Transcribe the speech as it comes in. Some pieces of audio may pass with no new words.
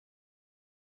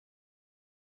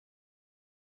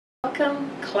Welcome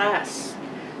class.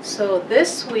 So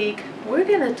this week we're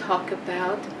going to talk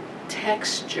about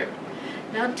texture.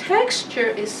 Now texture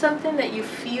is something that you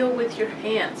feel with your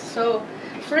hands. So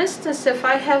for instance, if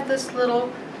I have this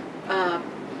little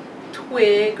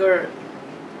twig or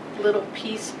little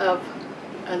piece of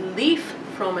a leaf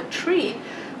from a tree,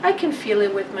 I can feel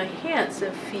it with my hands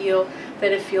and feel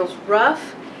that it feels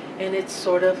rough and it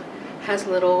sort of has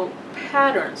little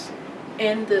patterns,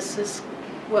 and this is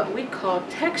what we call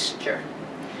texture.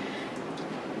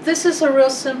 This is a real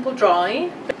simple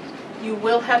drawing. You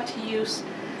will have to use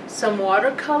some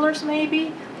watercolors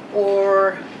maybe,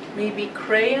 or maybe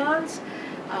crayons.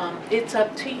 It's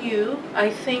up to you. I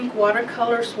think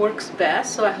watercolors works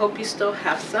best, so I hope you still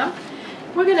have some.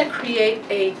 We're going to create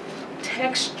a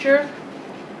texture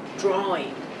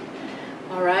drawing.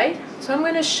 Alright, so I'm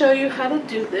going to show you how to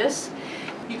do this.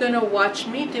 You're going to watch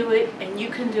me do it and you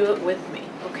can do it with me,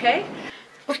 okay?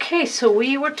 Okay, so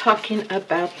we were talking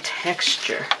about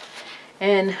texture,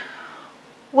 and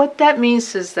what that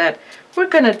means is that we're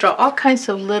going to draw all kinds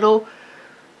of little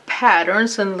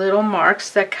patterns and little marks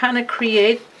that kind of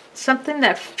create something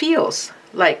that feels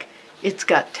like it's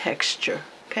got texture,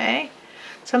 okay?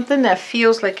 Something that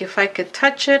feels like if I could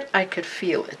touch it, I could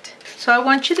feel it. So I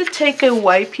want you to take a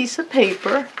white piece of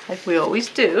paper, like we always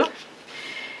do.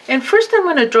 And first I'm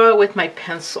going to draw it with my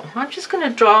pencil. I'm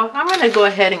going to go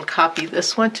ahead and copy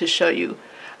this one to show you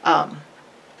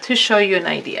an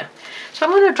idea. So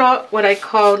I'm going to draw what I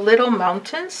call little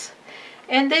mountains,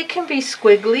 and they can be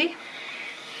squiggly,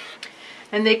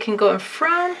 and they can go in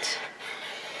front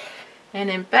and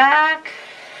in back,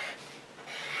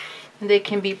 and they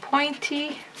can be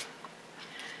pointy,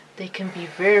 they can be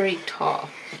very tall,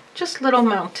 just little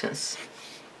mountains.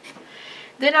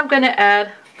 Then I'm going to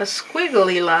add a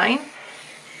squiggly line.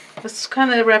 This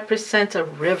kind of represents a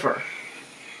river,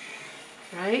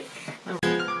 right?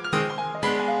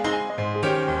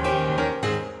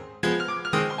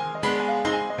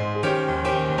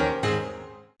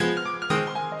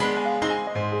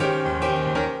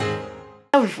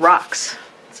 Of rocks,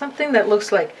 something that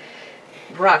looks like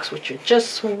rocks, which are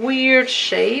just weird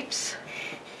shapes.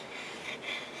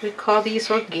 We call these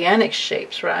organic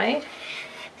shapes, right?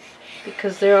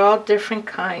 Because they're all different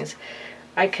kinds.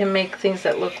 I can make things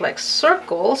that look like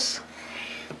circles,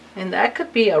 and that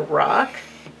could be a rock.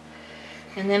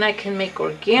 And then I can make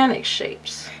organic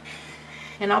shapes,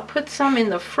 and I'll put some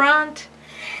in the front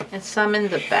and some in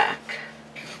the back.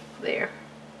 There,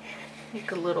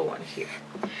 make a little one here.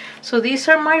 So these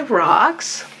are my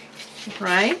rocks,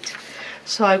 right?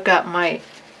 So I've got my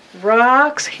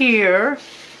rocks here.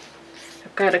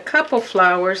 I've got a couple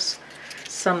flowers,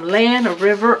 some land, a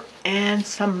river, and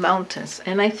some mountains.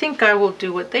 And I think I will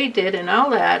do what they did, and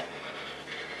I'll add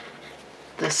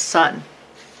the sun.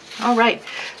 Alright,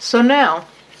 so now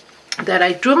that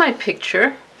I drew my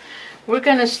picture, we're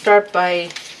going to start by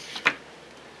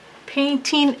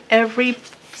painting every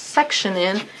section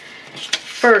in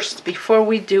first before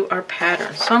we do our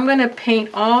pattern. So I'm going to paint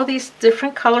all these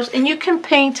different colors, and you can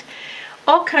paint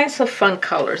all kinds of fun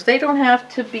colors. They don't have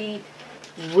to be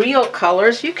real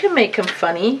colors. You can make them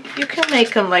funny. You can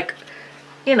make them like,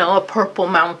 you know, a purple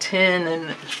mountain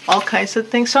and all kinds of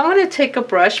things. So I'm going to take a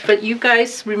brush, but you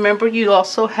guys remember you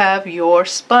also have your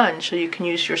sponge, so you can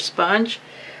use your sponge.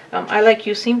 I like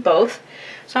using both.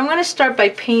 So I'm going to start by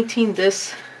painting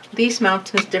these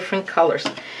mountains different colors.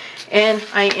 And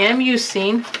I am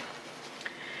using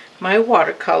my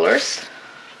watercolors.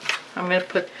 I'm going to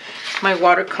put my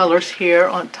watercolors here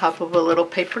on top of a little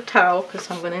paper towel because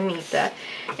I'm going to need that.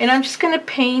 And I'm just going to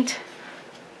paint.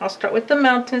 I'll start with the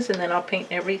mountains and then I'll paint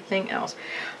everything else.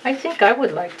 I think I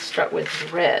would like to start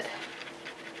with red.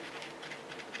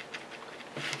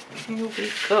 Here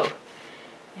we go.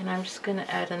 And I'm just going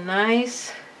to add a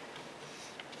nice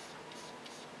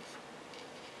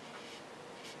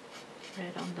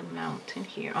red on the mountain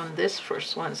here. On this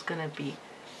first one, it's going to be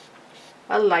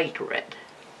a light red.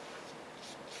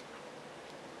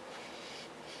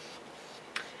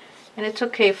 And it's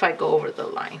okay if I go over the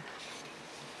line.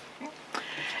 Okay.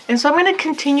 And so I'm going to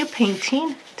continue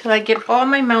painting till I get all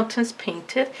my mountains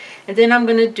painted. And then I'm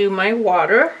going to do my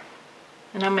water,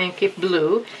 and I'll make it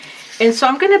blue. And so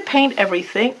I'm going to paint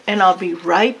everything, and I'll be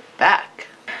right back.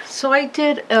 So I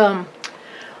did, I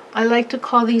like to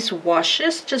call these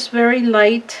washes, just very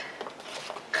light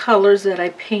colors that I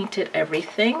painted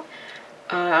everything.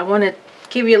 I want to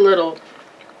give you a little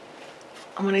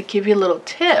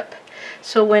tip.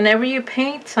 So whenever you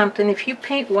paint something, if you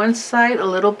paint one side a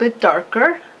little bit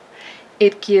darker,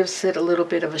 it gives it a little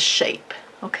bit of a shape.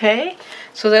 Okay,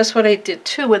 so that's what I did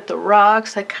too with the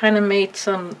rocks. I kind of made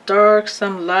some dark,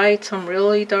 some light, some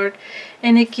really dark,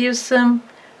 and it gives them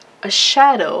a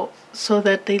shadow so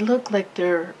that they look like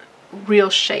they're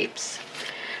real shapes.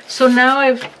 So now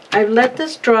I've let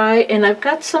this dry, and I've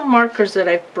got some markers that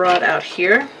I've brought out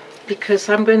here because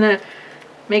I'm gonna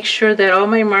make sure that all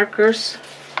my markers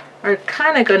are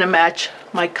kind of gonna match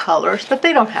my colors, but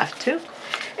they don't have to.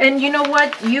 And you know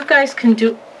what? You guys can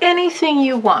do anything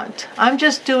you want. I'm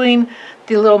just doing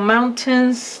the little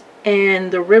mountains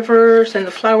and the rivers and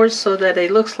the flowers so that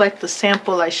it looks like the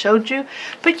sample I showed you.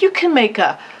 But you can make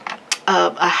a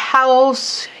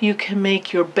house, you can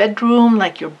make your bedroom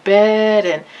like your bed,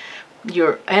 and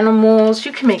your animals.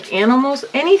 You can make animals,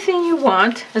 anything you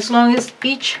want, as long as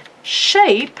each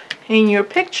shape in your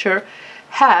picture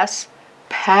has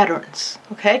patterns,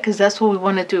 okay? Because that's what we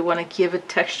want to do. We want to give it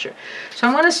texture. So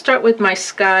I'm going to start with my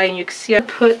sky, and you can see I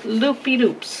put loopy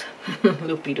loops.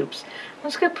 Loopy loops. I'm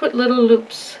just going to put little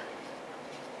loops.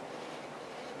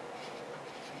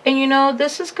 And you know,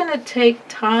 this is going to take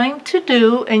time to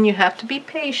do, and you have to be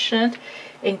patient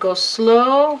and go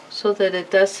slow so that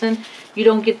it doesn't, you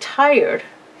don't get tired.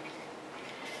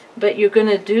 But you're going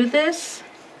to do this,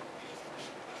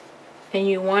 and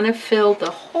you want to fill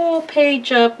the whole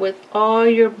page up with all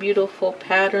your beautiful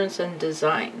patterns and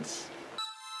designs.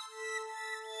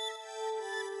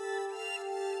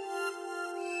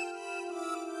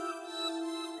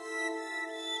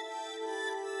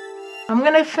 I'm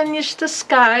going to finish the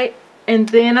sky, and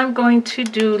then I'm going to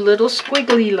do little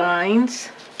squiggly lines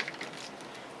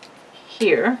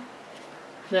here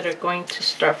that are going to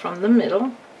start from the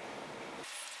middle.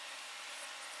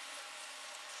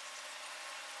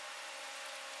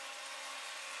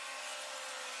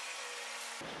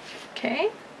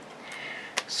 Okay,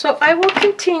 so I will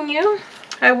continue.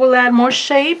 I will add more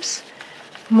shapes,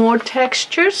 more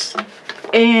textures,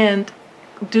 and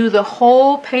do the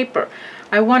whole paper.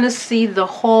 I want to see the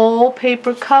whole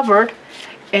paper covered,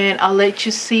 and I'll let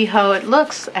you see how it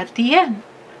looks at the end.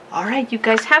 Alright, you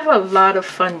guys have a lot of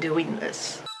fun doing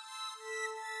this.